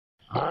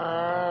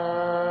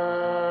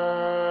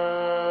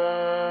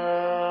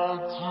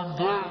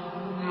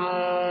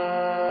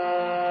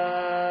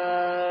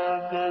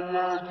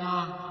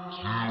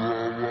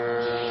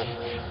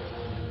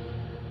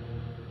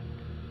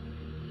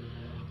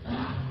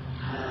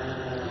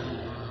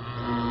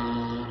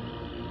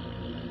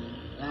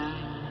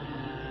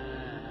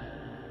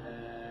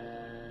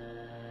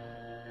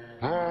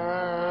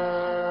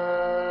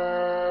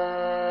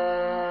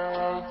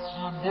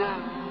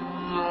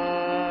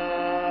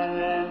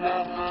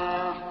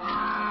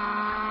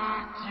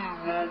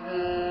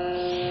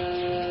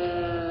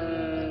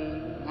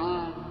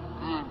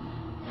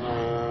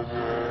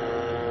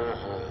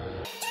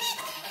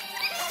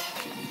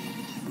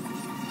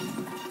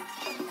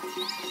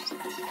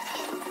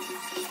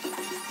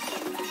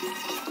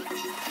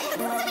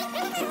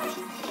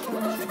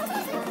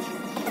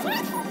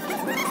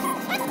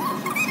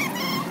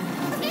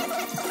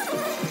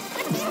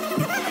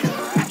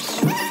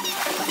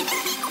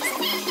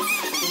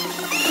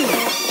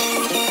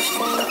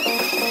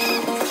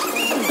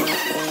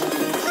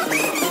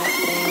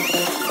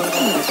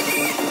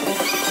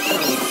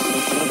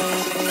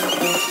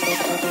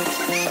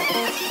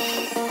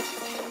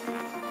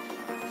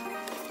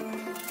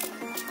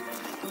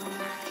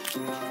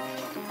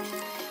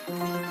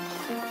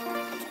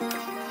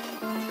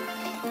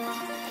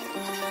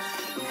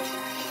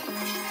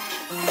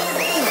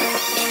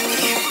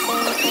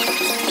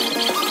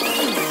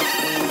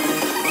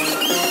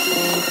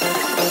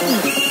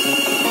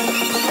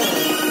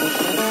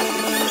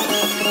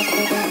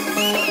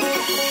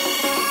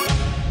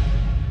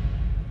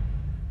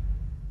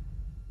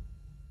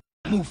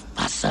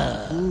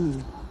Mufasa.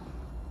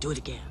 Do it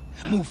again.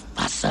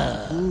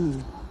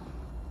 Mufasa.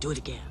 Do it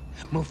again.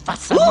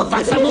 Mufasa,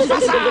 Mufasa,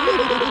 Mufasa.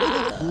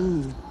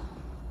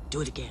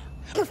 Do it again.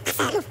 Do it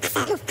again.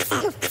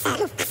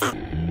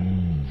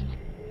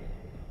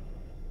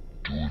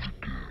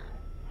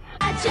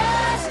 I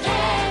just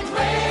can't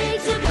wait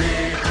to be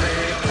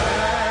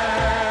prepared.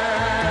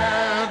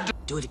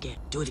 Do it again.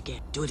 Do it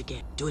again. Do it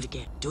again. Do it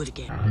again. Do it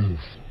again.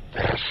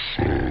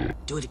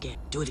 Do it again,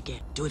 do it again,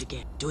 do it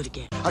again, do it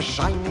again. A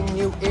shining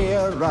new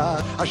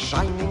era, a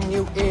shining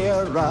new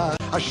era,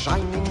 a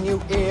shining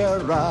new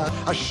era,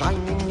 a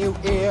shining new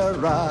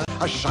era,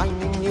 a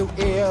shining new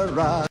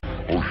era. A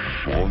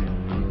shining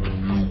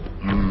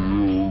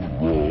new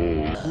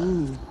era.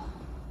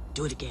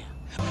 Do it again.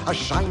 A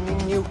shining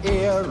new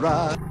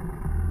era.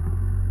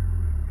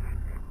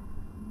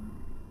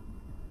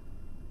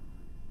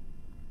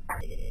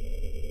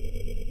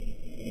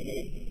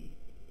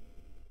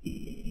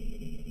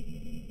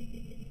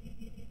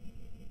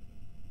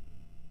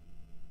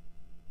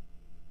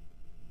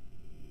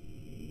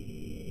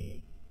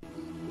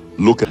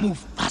 Look at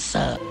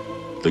Mufasa.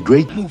 the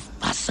great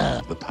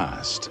Mufasa. the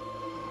past.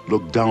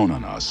 Look down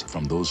on us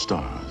from those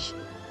stars.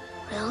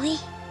 Really?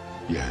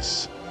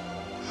 Yes.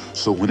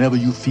 So whenever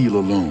you feel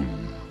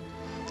alone,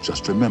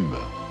 just remember.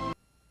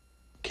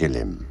 Kill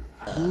him.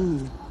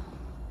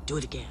 Do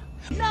it again.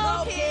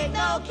 No king,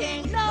 no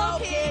king, no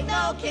king,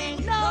 no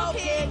king, no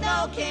king,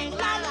 no king,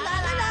 la la la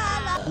la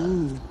la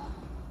la.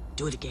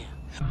 Do it again.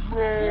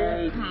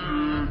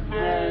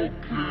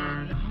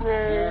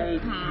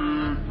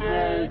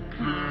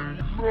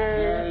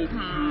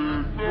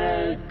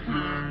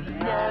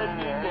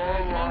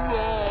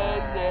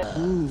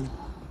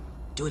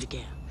 Do it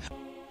again.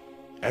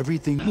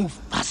 Everything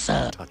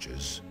Mufasa.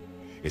 touches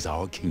is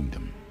our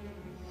kingdom.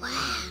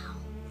 Wow.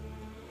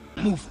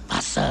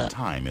 Mufasa.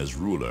 Time as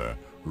ruler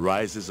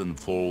rises and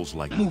falls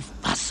like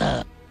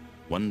Mufasa.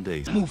 one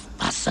day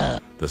Mufasa.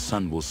 the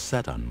sun will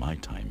set on my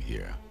time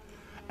here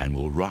and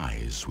will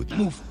rise with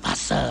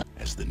Mufasa.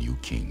 as the new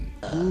king.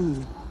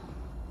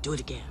 Do it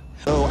again.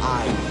 So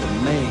I'm the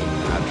main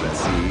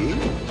addressee.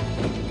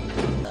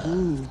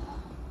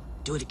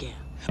 Do it again.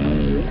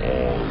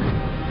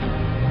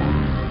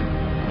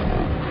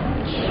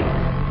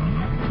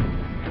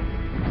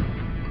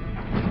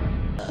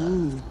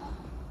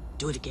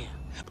 Do it again.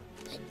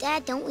 But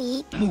Dad, don't we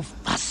eat?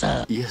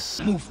 Mufasa.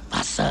 Yes,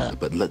 Mufasa.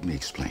 but let me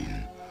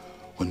explain.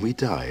 When we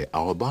die,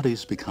 our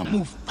bodies become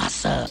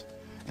Mufasa.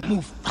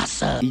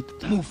 Mufasa. Eat.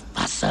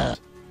 Mufasa.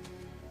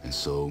 and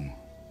so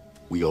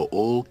we are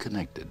all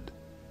connected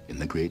in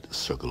the great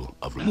circle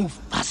of life.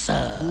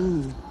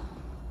 Mufasa.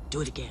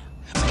 Do it again.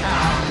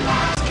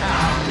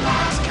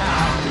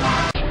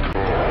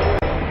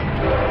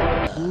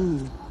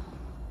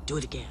 Do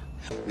it again.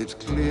 It's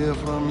clear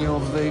from your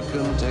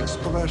vacant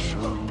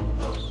expressions.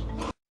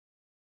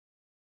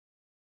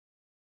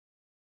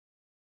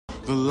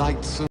 The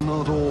lights are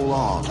not all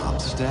on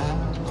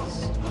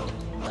upstairs.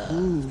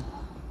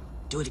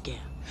 Do it again.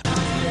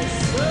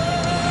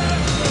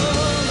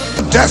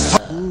 Death!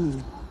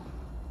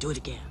 Do it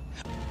again.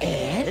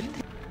 Ed?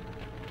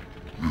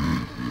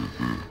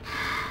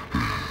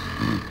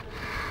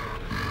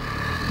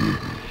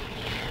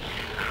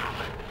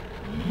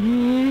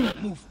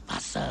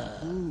 Mufasa.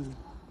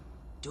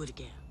 Do it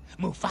again.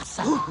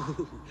 Mufasa.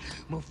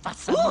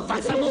 Mufasa.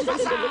 Mufasa.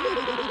 Mufasa.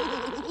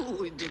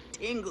 Ooh, it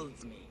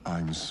tingles me.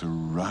 I'm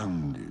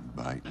surrounded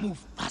by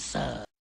Mufasa.